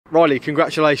Ryley,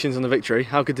 congratulations on the victory.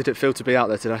 How good did it feel to be out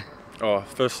there today? Oh,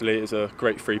 firstly, it's a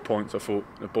great 3 points. I thought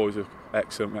the boys were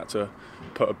excellent. We had to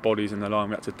put our bodies in the line.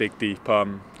 We had to dig deep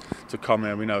to come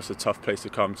here. We know it's a tough place to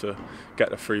come to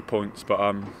get the 3 points,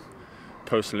 but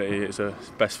personally, it's the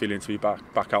best feeling to be back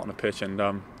out on the pitch, and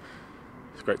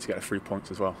it's great to get the 3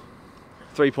 points as well.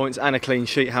 3 points and a clean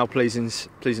sheet. How pleasing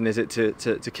is it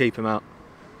to keep them out?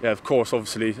 Yeah, of course.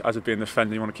 Obviously, as a being a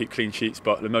defender, you want to keep clean sheets,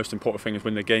 but the most important thing is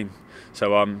win the game.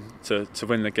 So to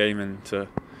win the game and to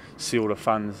see all the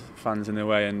fans in their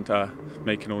way and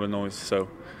making all the noise. So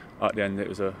at the end, it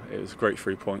was great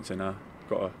 3 points, and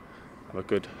got to have a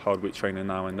good hard week training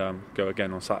now and go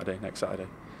again on next Saturday.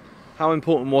 How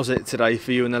important was it today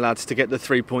for you and the lads to get the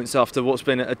 3 points after what's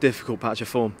been a difficult patch of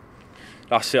form?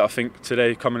 That's it. I think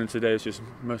today, coming in today, is just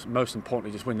most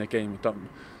importantly just win the game. It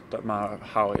don't matter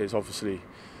how it is. Obviously,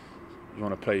 you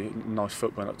want to play nice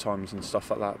football at times and stuff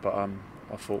like that. But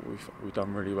I thought we've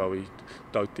done really well. We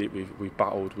dug deep. We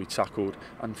battled. We tackled.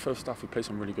 And first half we played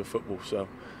some really good football. So,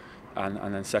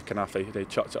 and then second half they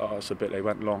chucked it at us a bit. They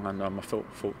went long, and I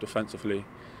thought defensively,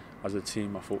 as a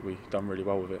team, I thought we done really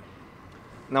well with it.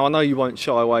 Now I know you won't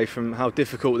shy away from how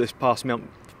difficult this past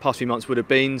few months would have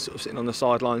been, sort of sitting on the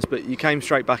sidelines, but you came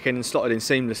straight back in and slotted in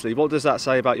seamlessly. What does that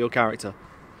say about your character?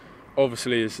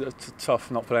 Obviously, it's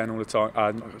tough not playing all the time.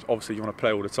 Obviously, you want to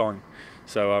play all the time.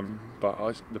 So,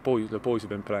 the boys have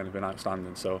been playing, have been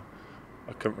outstanding. So,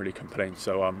 I couldn't really complain.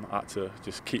 So, I had to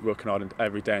just keep working hard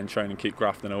every day and training, keep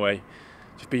grafting away.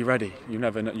 Just be ready. You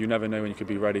never know when you could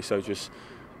be ready. So just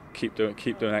keep doing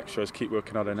extras, keep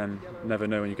working hard, and then never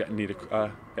know when you get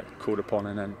called upon,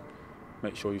 and then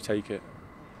make sure you take it.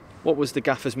 What was the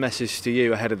gaffer's message to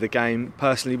you ahead of the game?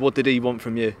 Personally, what did he want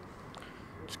from you?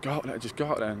 Just go out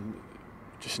there and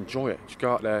just enjoy it. Just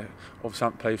go out there. Obviously, I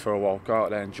haven't played for a while. Go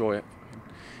out there, enjoy it.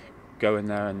 Go in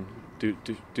there and do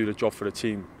the job for the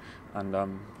team.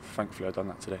 And thankfully, I've done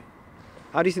that today.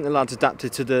 How do you think the lads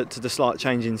adapted to the slight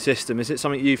change in system? Is it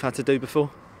something you've had to do before?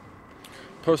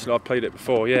 Personally, I've played it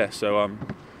before, yeah. So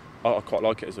I quite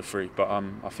like it as a free. But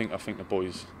I think the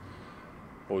boys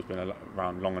been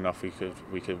around long enough. We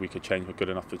could change. We're good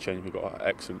enough to change. We've got an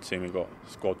excellent team. We've got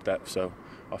squad depth. So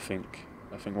I think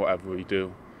whatever we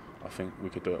do, I think we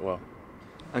could do it well.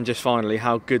 And just finally,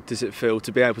 how good does it feel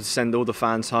to be able to send all the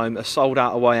fans home, a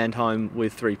sold-out away end home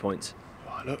with 3 points?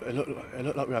 Oh, it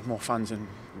looked like we had more fans in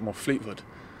more Fleetwood.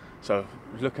 So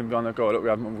looking behind the goal, we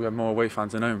had more away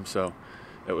fans than home. So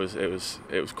it was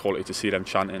quality to see them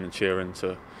chanting and cheering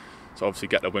to obviously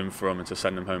get the win for them and to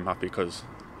send them home happy, because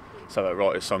so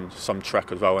right, it's some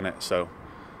trek as well, isn't it? So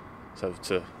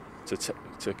to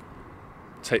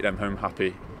take them home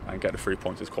happy and get the 3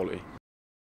 points is quality.